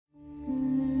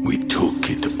We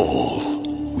took it all.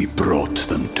 We brought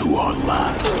them to our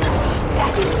land.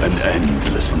 An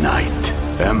endless night,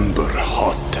 ember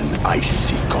hot and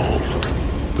icy cold.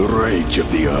 The rage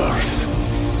of the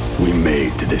earth. We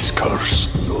made this curse.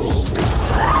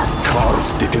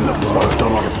 Carved it in the blood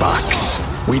on our backs.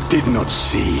 We did not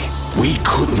see. We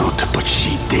could not, but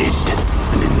she did.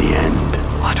 And in the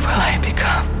end... What will I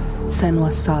become?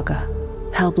 Senua's Saga.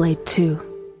 Hellblade 2.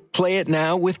 Play it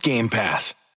now with Game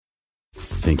Pass.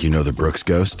 Think you know the Brooks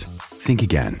Ghost? Think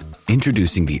again.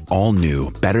 Introducing the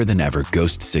all-new, better-than-ever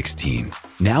Ghost 16.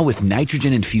 Now with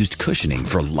nitrogen-infused cushioning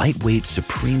for lightweight,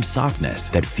 supreme softness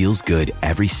that feels good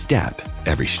every step,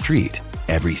 every street,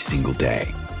 every single day.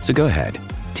 So go ahead,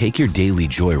 take your daily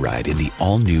joyride in the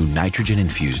all-new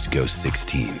nitrogen-infused Ghost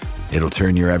 16. It'll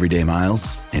turn your everyday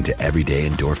miles into everyday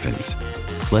endorphins.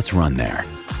 Let's run there.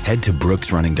 Head to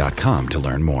brooksrunning.com to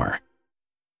learn more.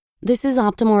 This is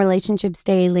Optimal Relationships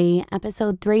Daily,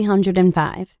 episode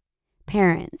 305.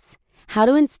 Parents, How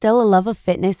to Instill a Love of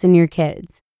Fitness in Your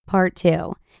Kids, Part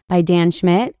 2, by Dan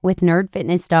Schmidt with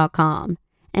nerdfitness.com.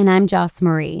 And I'm Joss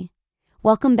Marie.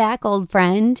 Welcome back, old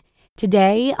friend.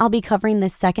 Today, I'll be covering the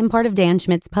second part of Dan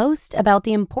Schmidt's post about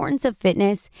the importance of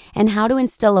fitness and how to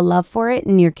instill a love for it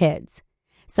in your kids.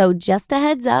 So just a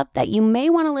heads up that you may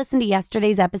want to listen to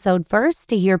yesterday's episode first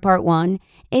to hear part 1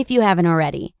 if you haven't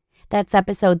already. That's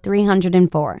episode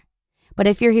 304. But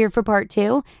if you're here for part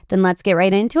 2, then let's get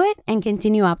right into it and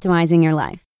continue optimizing your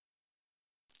life.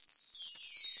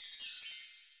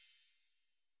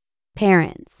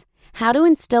 Parents, How to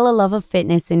Instill a Love of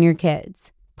Fitness in Your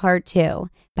Kids, Part 2,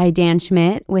 by Dan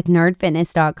Schmidt with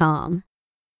nerdfitness.com.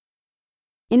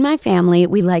 In my family,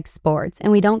 we like sports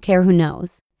and we don't care who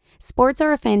knows. Sports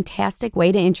are a fantastic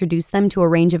way to introduce them to a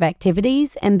range of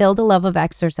activities and build a love of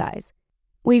exercise.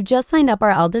 We've just signed up our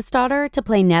eldest daughter to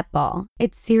play netball.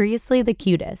 It's seriously the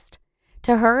cutest.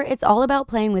 To her, it's all about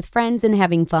playing with friends and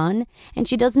having fun, and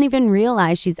she doesn't even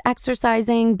realize she's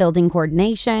exercising, building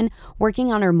coordination,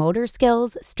 working on her motor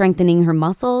skills, strengthening her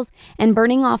muscles, and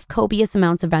burning off copious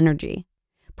amounts of energy.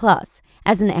 Plus,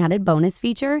 as an added bonus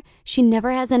feature, she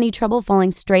never has any trouble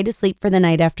falling straight asleep for the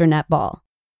night after netball.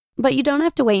 But you don't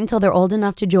have to wait until they're old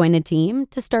enough to join a team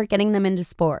to start getting them into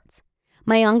sports.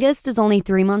 My youngest is only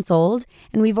 3 months old,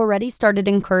 and we've already started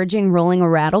encouraging rolling a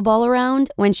rattle ball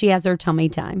around when she has her tummy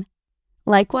time.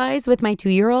 Likewise, with my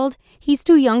 2-year-old, he's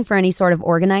too young for any sort of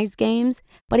organized games,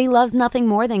 but he loves nothing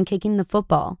more than kicking the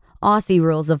football, Aussie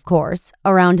rules of course,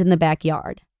 around in the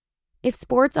backyard. If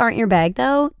sports aren't your bag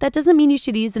though, that doesn't mean you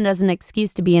should use it as an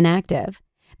excuse to be inactive.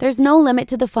 There's no limit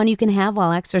to the fun you can have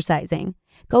while exercising.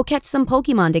 Go catch some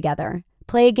Pokemon together,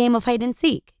 play a game of hide and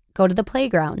seek, go to the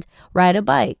playground, ride a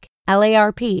bike,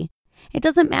 LARP. It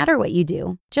doesn't matter what you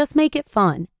do, just make it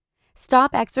fun.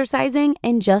 Stop exercising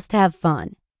and just have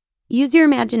fun. Use your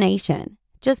imagination.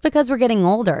 Just because we're getting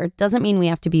older doesn't mean we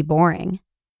have to be boring.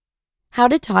 How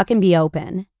to talk and be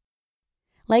open.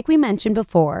 Like we mentioned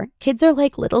before, kids are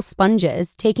like little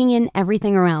sponges taking in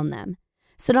everything around them.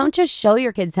 So don't just show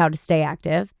your kids how to stay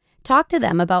active. Talk to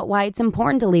them about why it's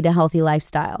important to lead a healthy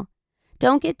lifestyle.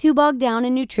 Don't get too bogged down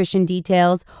in nutrition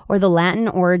details or the Latin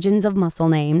origins of muscle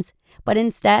names, but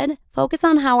instead focus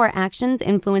on how our actions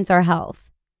influence our health.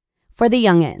 For the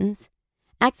youngins,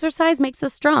 exercise makes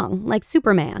us strong, like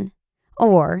Superman.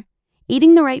 Or,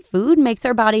 eating the right food makes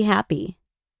our body happy.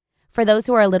 For those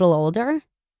who are a little older,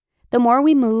 the more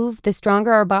we move, the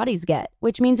stronger our bodies get,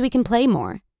 which means we can play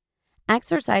more.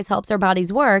 Exercise helps our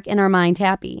bodies work and our mind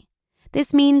happy.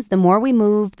 This means the more we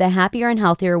move, the happier and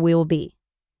healthier we will be.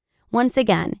 Once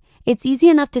again, it's easy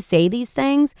enough to say these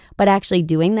things, but actually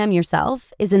doing them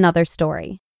yourself is another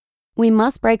story. We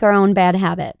must break our own bad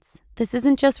habits. This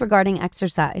isn't just regarding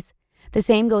exercise. The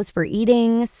same goes for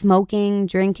eating, smoking,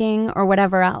 drinking, or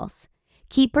whatever else.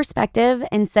 Keep perspective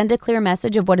and send a clear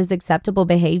message of what is acceptable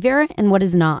behavior and what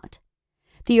is not.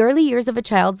 The early years of a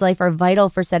child's life are vital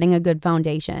for setting a good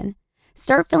foundation.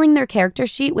 Start filling their character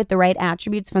sheet with the right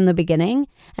attributes from the beginning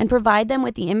and provide them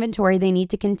with the inventory they need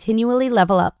to continually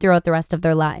level up throughout the rest of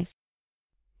their life.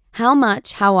 How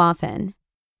much, how often?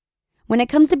 When it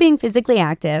comes to being physically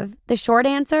active, the short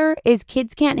answer is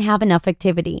kids can't have enough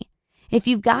activity. If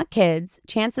you've got kids,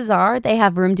 chances are they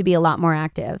have room to be a lot more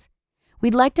active.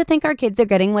 We'd like to think our kids are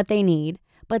getting what they need,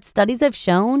 but studies have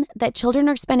shown that children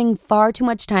are spending far too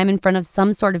much time in front of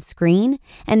some sort of screen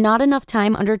and not enough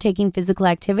time undertaking physical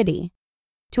activity.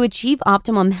 To achieve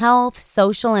optimum health,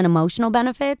 social, and emotional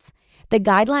benefits, the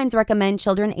guidelines recommend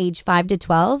children age 5 to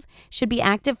 12 should be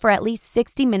active for at least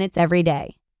 60 minutes every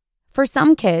day. For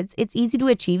some kids, it's easy to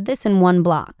achieve this in one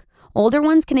block. Older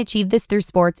ones can achieve this through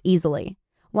sports easily,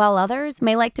 while others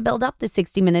may like to build up the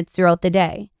 60 minutes throughout the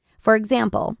day. For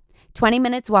example, 20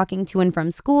 minutes walking to and from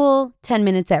school, 10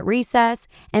 minutes at recess,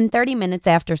 and 30 minutes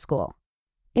after school.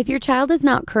 If your child is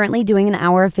not currently doing an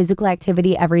hour of physical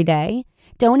activity every day,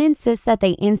 don't insist that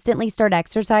they instantly start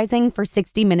exercising for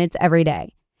 60 minutes every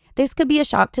day. This could be a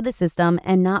shock to the system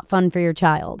and not fun for your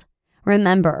child.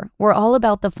 Remember, we're all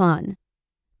about the fun.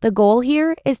 The goal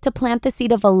here is to plant the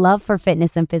seed of a love for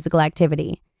fitness and physical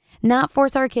activity, not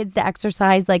force our kids to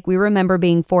exercise like we remember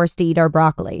being forced to eat our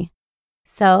broccoli.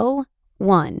 So,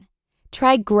 1.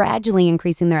 Try gradually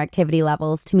increasing their activity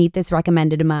levels to meet this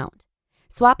recommended amount.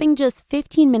 Swapping just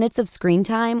 15 minutes of screen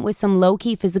time with some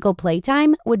low-key physical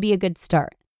playtime would be a good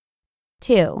start.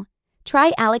 2.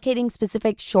 Try allocating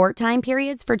specific short time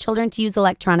periods for children to use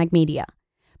electronic media,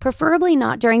 preferably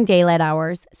not during daylight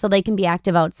hours so they can be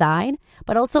active outside,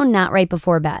 but also not right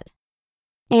before bed.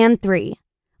 And 3.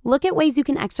 Look at ways you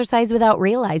can exercise without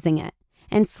realizing it,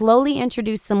 and slowly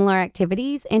introduce similar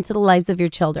activities into the lives of your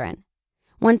children.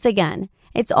 Once again,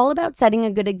 it's all about setting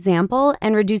a good example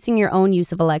and reducing your own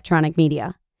use of electronic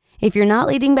media. If you're not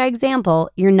leading by example,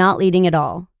 you're not leading at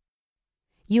all.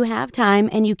 You have time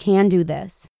and you can do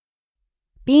this.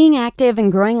 Being active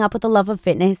and growing up with a love of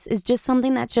fitness is just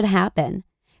something that should happen.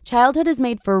 Childhood is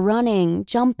made for running,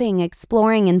 jumping,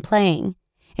 exploring, and playing.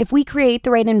 If we create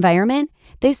the right environment,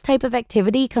 this type of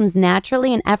activity comes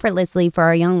naturally and effortlessly for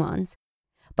our young ones.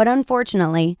 But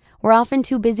unfortunately, we're often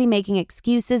too busy making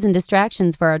excuses and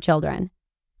distractions for our children.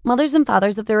 Mothers and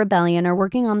fathers of the rebellion are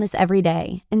working on this every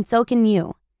day, and so can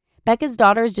you. Becca's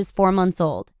daughter is just 4 months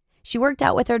old. She worked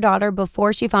out with her daughter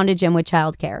before she found a gym with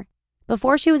childcare.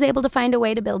 Before she was able to find a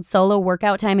way to build solo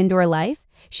workout time into her life,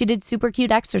 she did super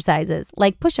cute exercises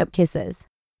like push-up kisses.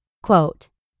 Quote,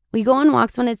 "We go on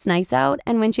walks when it's nice out,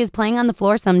 and when she's playing on the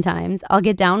floor sometimes, I'll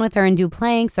get down with her and do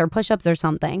planks or push-ups or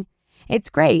something. It's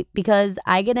great because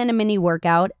I get in a mini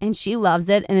workout and she loves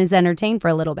it and is entertained for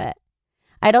a little bit.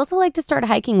 I'd also like to start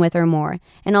hiking with her more,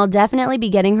 and I'll definitely be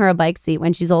getting her a bike seat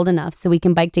when she's old enough so we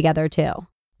can bike together too."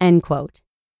 End quote.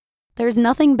 There's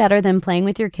nothing better than playing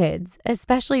with your kids,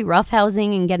 especially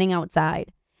roughhousing and getting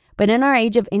outside. But in our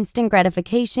age of instant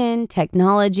gratification,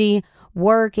 technology,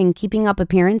 work, and keeping up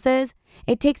appearances,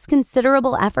 it takes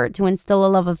considerable effort to instill a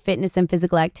love of fitness and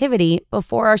physical activity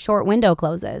before our short window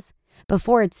closes,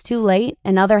 before it's too late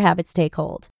and other habits take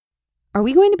hold. Are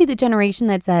we going to be the generation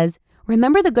that says,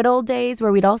 "Remember the good old days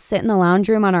where we'd all sit in the lounge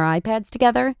room on our iPads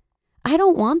together"? I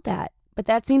don't want that, but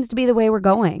that seems to be the way we're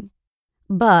going.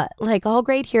 But, like all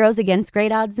great heroes against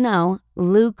great odds know,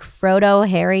 Luke, Frodo,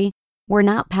 Harry, we're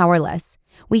not powerless.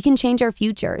 We can change our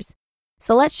futures.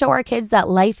 So let's show our kids that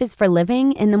life is for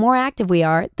living, and the more active we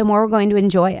are, the more we're going to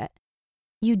enjoy it.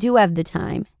 You do have the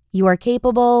time. You are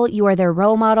capable, you are their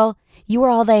role model, you are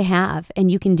all they have,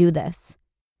 and you can do this.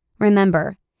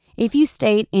 Remember, if you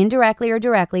state indirectly or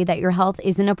directly that your health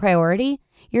isn't a priority,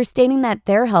 you're stating that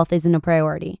their health isn't a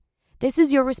priority. This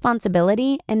is your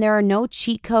responsibility, and there are no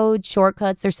cheat codes,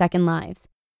 shortcuts, or second lives.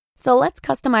 So let's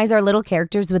customize our little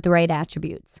characters with the right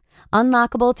attributes.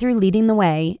 Unlockable through leading the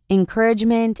way,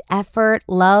 encouragement, effort,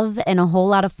 love, and a whole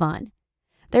lot of fun.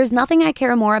 There's nothing I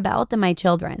care more about than my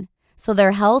children, so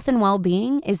their health and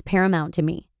well-being is paramount to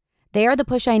me. They are the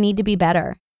push I need to be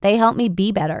better. They help me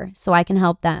be better so I can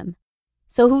help them.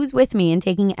 So who's with me in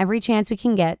taking every chance we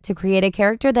can get to create a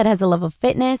character that has a love of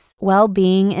fitness,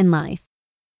 well-being, and life?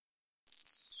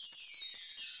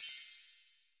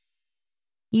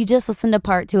 You just listened to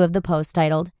part 2 of the post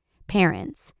titled,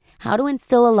 Parents, How to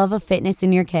Instill a Love of Fitness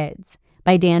in Your Kids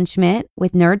by Dan Schmidt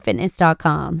with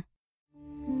nerdfitness.com.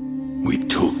 We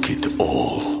took it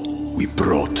all. We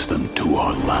brought them to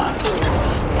our land.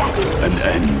 An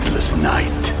endless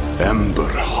night,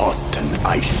 ember hot and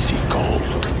icy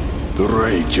cold. The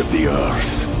rage of the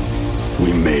earth.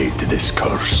 We made this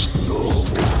curse.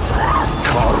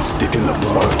 Carved it in the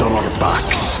blood on our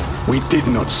backs. We did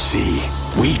not see.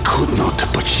 We could not,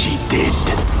 but she did.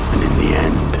 And in the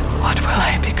end, What will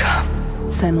I become?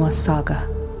 Senua's Saga.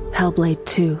 Hellblade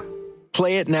 2.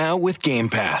 Play it now with Game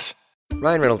Pass.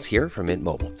 Ryan Reynolds here from Mint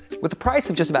Mobile. With the price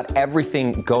of just about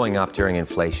everything going up during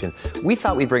inflation, we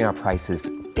thought we'd bring our prices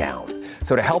down.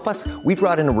 So to help us, we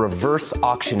brought in a reverse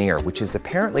auctioneer, which is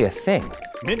apparently a thing.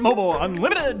 Mint Mobile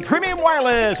Unlimited Premium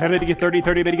Wireless. How to get 30,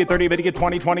 30, bit to get 30, bit to get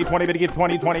 20, 20, 20, bit to get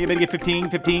 20, 20, bit to get 15,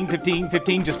 15, 15,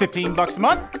 15, just $15 a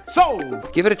month?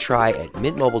 Sold! Give it a try at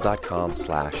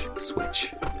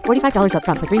mintmobile.com/switch. $45 up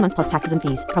front for 3 months plus taxes and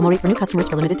fees. Promo rate for new customers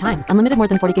for limited time. Unlimited more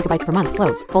than 40 gigabytes per month.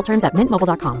 Slows full terms at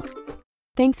mintmobile.com.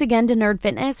 Thanks again to Nerd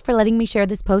Fitness for letting me share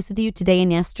this post with you today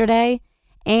and yesterday.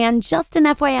 And just an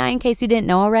FYI, in case you didn't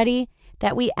know already,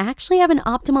 that we actually have an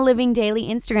Optimal Living Daily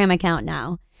Instagram account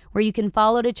now. where you can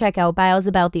follow to check out bios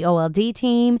about the OLD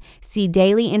team, see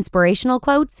daily inspirational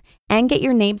quotes, and get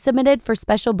your name submitted for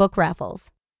special book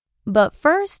raffles. But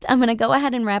first, I'm going to go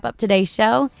ahead and wrap up today's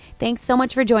show. Thanks so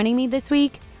much for joining me this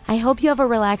week. I hope you have a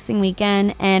relaxing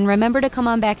weekend, and remember to come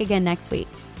on back again next week,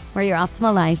 where your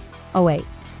optimal life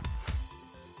awaits.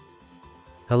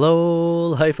 Hello,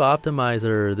 Life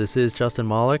Optimizer. This is Justin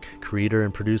Malik, creator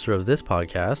and producer of this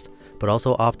podcast, but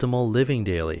also Optimal Living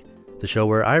Daily, the show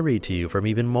where I read to you from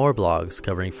even more blogs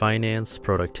covering finance,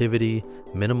 productivity,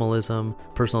 minimalism,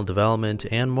 personal development,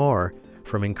 and more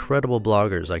from incredible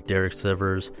bloggers like Derek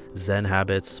Sivers, Zen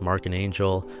Habits, Mark and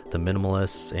Angel, The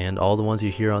Minimalists, and all the ones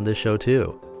you hear on this show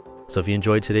too. So if you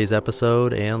enjoyed today's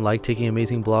episode and like taking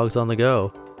amazing blogs on the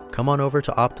go, come on over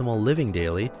to Optimal Living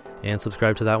Daily and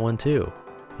subscribe to that one too.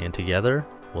 And together,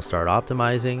 we'll start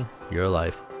optimizing your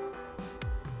life.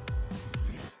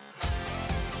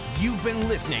 You've been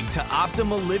listening to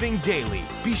Optimal Living Daily.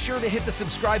 Be sure to hit the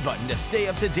subscribe button to stay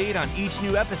up to date on each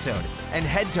new episode. And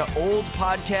head to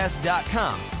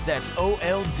oldpodcast.com, that's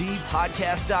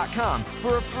OLDpodcast.com,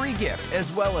 for a free gift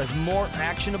as well as more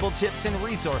actionable tips and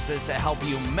resources to help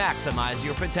you maximize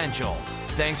your potential.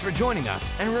 Thanks for joining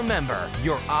us, and remember,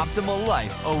 your optimal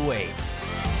life awaits.